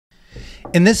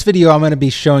In this video, I'm going to be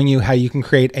showing you how you can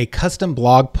create a custom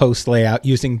blog post layout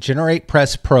using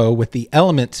GeneratePress Pro with the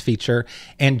Elements feature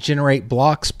and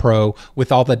GenerateBlocks Pro with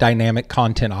all the dynamic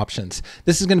content options.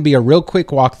 This is going to be a real quick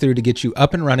walkthrough to get you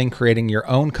up and running creating your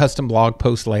own custom blog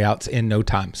post layouts in no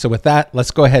time. So with that,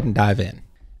 let's go ahead and dive in.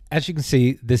 As you can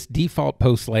see, this default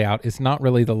post layout is not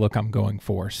really the look I'm going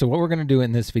for. So what we're going to do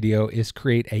in this video is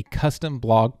create a custom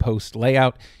blog post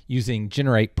layout using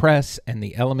GeneratePress and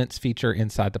the Elements feature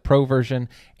inside the Pro version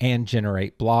and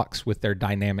GenerateBlocks with their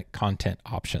dynamic content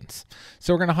options.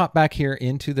 So we're going to hop back here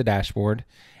into the dashboard,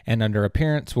 and under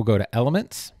Appearance, we'll go to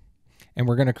Elements, and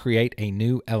we're going to create a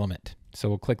new element. So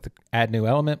we'll click the Add New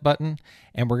Element button,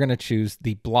 and we're going to choose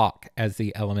the block as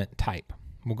the element type.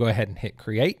 We'll go ahead and hit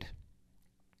Create.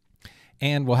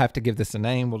 And we'll have to give this a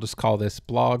name. We'll just call this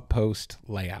blog post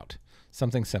layout,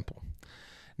 something simple.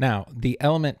 Now, the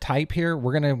element type here,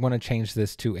 we're going to want to change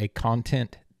this to a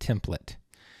content template.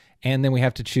 And then we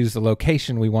have to choose the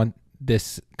location we want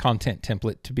this content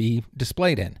template to be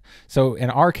displayed in. So in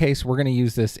our case, we're going to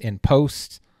use this in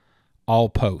posts, all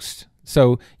posts.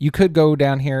 So you could go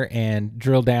down here and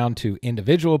drill down to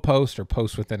individual posts or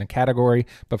posts within a category,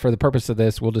 but for the purpose of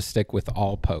this, we'll just stick with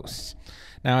all posts.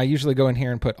 Now, I usually go in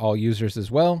here and put all users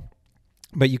as well,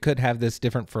 but you could have this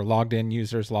different for logged in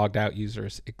users, logged out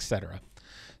users, etc.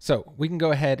 So we can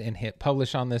go ahead and hit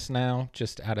publish on this now,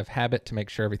 just out of habit to make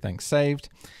sure everything's saved.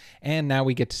 And now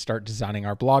we get to start designing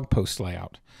our blog post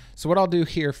layout. So what I'll do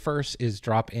here first is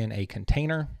drop in a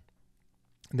container.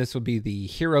 This will be the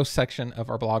hero section of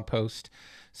our blog post.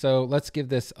 So let's give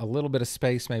this a little bit of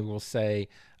space. Maybe we'll say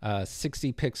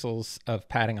 60 pixels of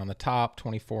padding on the top,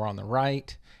 24 on the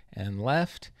right and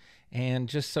left. And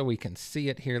just so we can see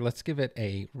it here, let's give it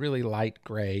a really light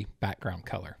gray background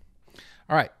color.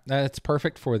 All right, that's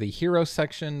perfect for the hero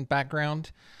section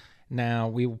background. Now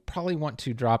we will probably want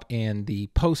to drop in the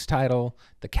post title,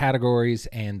 the categories,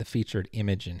 and the featured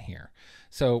image in here.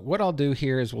 So what I'll do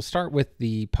here is we'll start with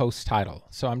the post title.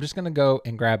 So I'm just going to go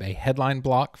and grab a headline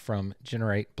block from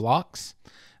GenerateBlocks.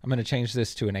 I'm going to change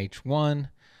this to an H1.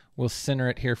 We'll center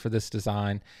it here for this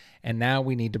design. And now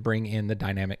we need to bring in the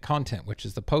dynamic content, which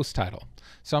is the post title.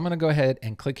 So I'm going to go ahead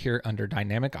and click here under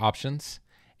Dynamic Options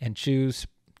and choose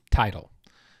Title.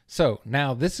 So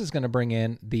now this is going to bring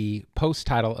in the post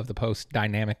title of the post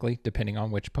dynamically, depending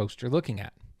on which post you're looking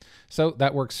at. So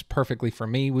that works perfectly for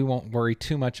me. We won't worry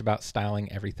too much about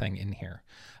styling everything in here.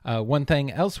 One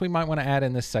thing else we might want to add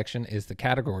in this section is the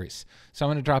categories. So I'm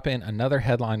going to drop in another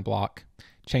headline block,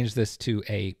 change this to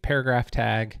a paragraph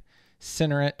tag,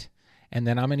 center it, and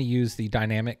then I'm going to use the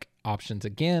dynamic options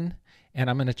again, and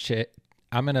I'm going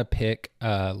to pick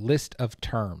a list of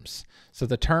terms. So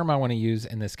the term I want to use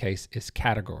in this case is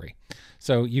category.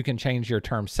 So you can change your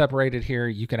term separated here.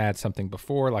 You can add something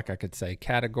before, like I could say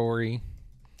category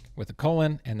with a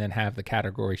colon and then have the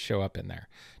category show up in there.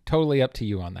 Totally up to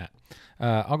you on that.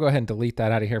 I'll go ahead and delete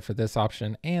that out of here for this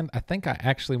option. And I think I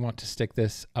actually want to stick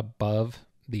this above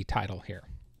the title here.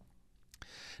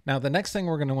 Now, the next thing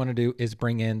we're going to want to do is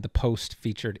bring in the post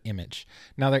featured image.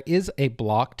 Now, there is a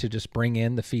block to just bring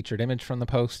in the featured image from the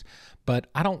post, but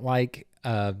I don't like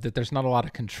that there's not a lot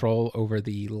of control over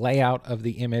the layout of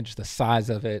the image, the size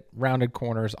of it, rounded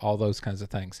corners, all those kinds of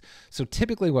things. So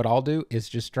typically what I'll do is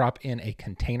just drop in a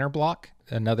container block,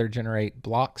 another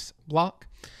GenerateBlocks block.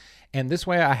 And this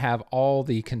way I have all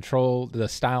the control, the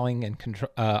styling and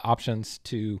options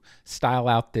to style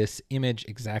out this image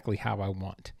exactly how I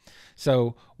want.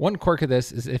 So one quirk of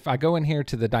this is if I go in here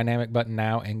to the dynamic button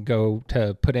now and go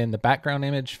to put in the background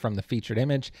image from the featured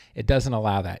image, it doesn't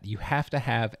allow that. You have to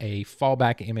have a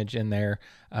fallback image in there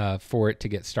for it to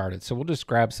get started. So we'll just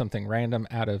grab something random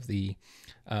out of the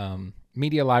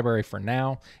media library for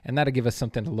now, and that'll give us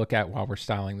something to look at while we're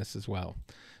styling this as well.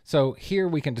 So here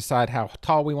we can decide how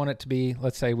tall we want it to be.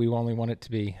 Let's say we only want it to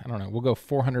be, I don't know, we'll go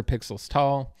 400 pixels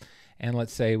tall. And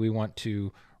let's say we want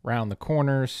to round the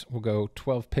corners. We'll go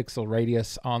 12 pixel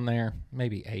radius on there,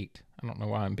 maybe 8. I don't know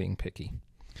why I'm being picky.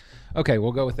 Okay,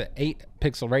 we'll go with the 8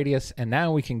 pixel radius. And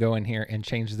now we can go in here and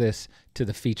change this to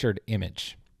the featured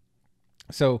image.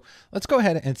 So let's go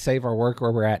ahead and save our work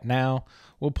where we're at now.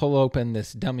 We'll pull open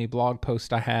this dummy blog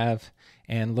post I have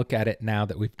and look at it now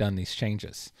that we've done these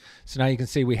changes. So now you can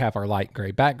see we have our light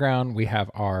gray background, we have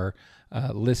our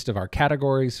list of our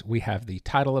categories, we have the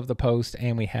title of the post,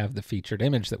 and we have the featured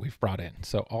image that we've brought in.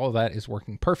 So all of that is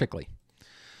working perfectly.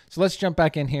 So let's jump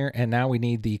back in here, and now we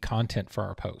need the content for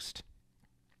our post.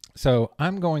 So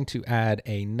I'm going to add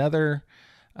another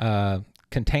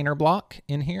container block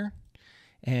in here.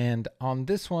 And on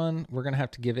this one, we're going to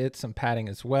have to give it some padding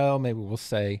as well. Maybe we'll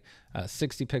say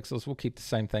 60 pixels. We'll keep the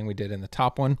same thing we did in the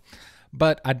top one.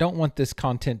 but I don't want this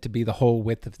content to be the whole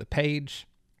width of the page.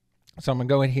 So I'm gonna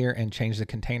go in here and change the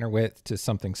container width to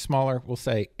something smaller. We'll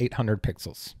say 800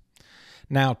 pixels.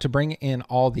 Now to bring in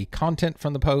all the content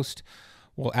from the post,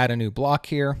 we'll add a new block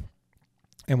here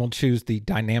and we'll choose the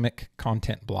dynamic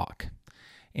content block.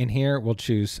 In here, we'll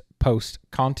choose post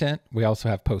content. We also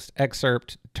have post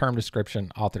excerpt, term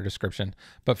description, author description,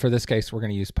 but for this case, we're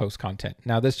gonna use post content.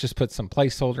 Now this just puts some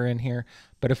placeholder in here,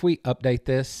 but if we update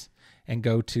this and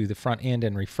go to the front end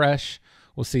and refresh,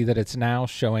 we'll see that it's now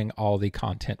showing all the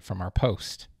content from our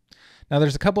post. Now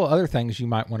there's a couple other things you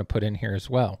might wanna put in here as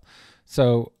well.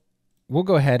 So we'll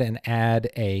go ahead and add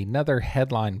another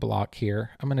headline block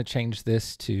here. I'm gonna change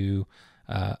this to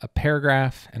a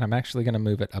paragraph, and I'm actually gonna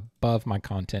move it above my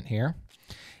content here.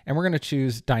 And we're gonna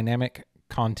choose dynamic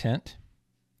content,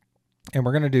 and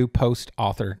we're gonna do post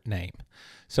author name.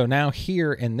 So now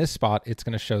here in this spot, it's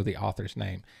gonna show the author's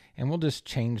name. And we'll just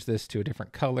change this to a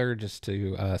different color just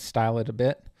to style it a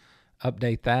bit,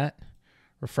 update that,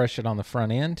 refresh it on the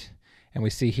front end. And we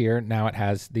see here, now it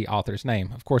has the author's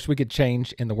name. Of course, we could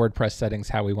change in the WordPress settings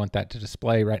how we want that to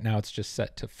display. Right now, it's just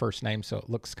set to first name, so it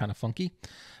looks kind of funky.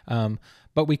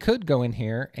 But we could go in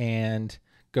here and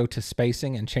go to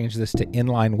spacing and change this to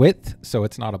inline width. So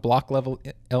it's not a block level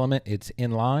element, it's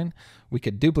inline. We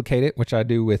could duplicate it, which I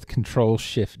do with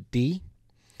Control-Shift-D.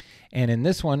 And in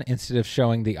this one, instead of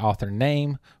showing the author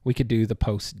name, we could do the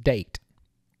post date.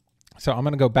 So I'm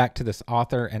going to go back to this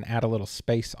author and add a little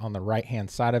space on the right-hand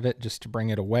side of it just to bring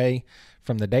it away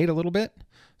from the date a little bit.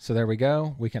 So there we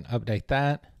go. We can update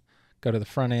that, go to the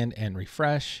front end and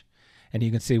refresh. And you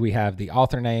can see we have the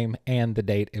author name and the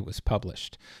date it was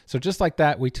published. So just like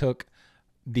that, we took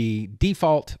the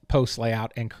default post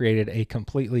layout and created a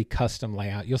completely custom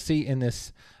layout. You'll see in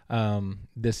this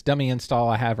this dummy install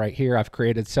I have right here, I've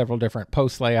created several different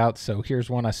post layouts. So here's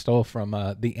one I stole from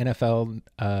the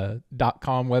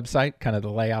NFL.com website, kind of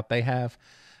the layout they have.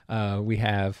 We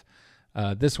have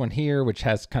this one here, which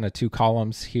has kind of two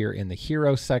columns here in the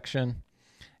hero section,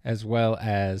 as well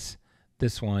as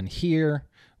this one here,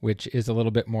 which is a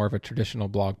little bit more of a traditional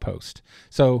blog post.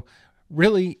 So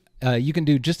really, you can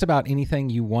do just about anything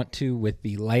you want to with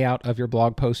the layout of your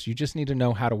blog post. You just need to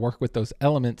know how to work with those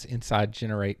elements inside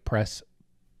GeneratePress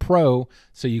Pro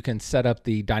so you can set up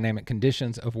the dynamic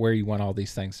conditions of where you want all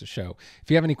these things to show. If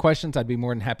you have any questions, I'd be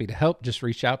more than happy to help. Just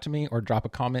reach out to me or drop a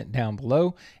comment down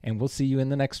below, and we'll see you in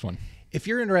the next one. If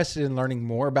you're interested in learning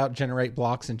more about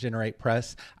GenerateBlocks and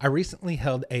GeneratePress, I recently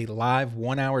held a live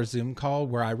 1-hour Zoom call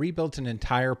where I rebuilt an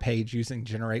entire page using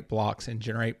GenerateBlocks and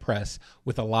GeneratePress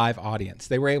with a live audience.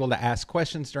 They were able to ask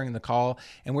questions during the call,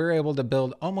 and we were able to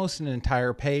build almost an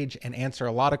entire page and answer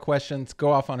a lot of questions,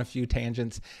 go off on a few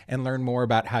tangents, and learn more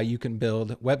about how you can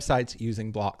build websites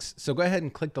using blocks. So go ahead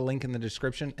and click the link in the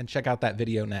description and check out that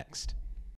video next.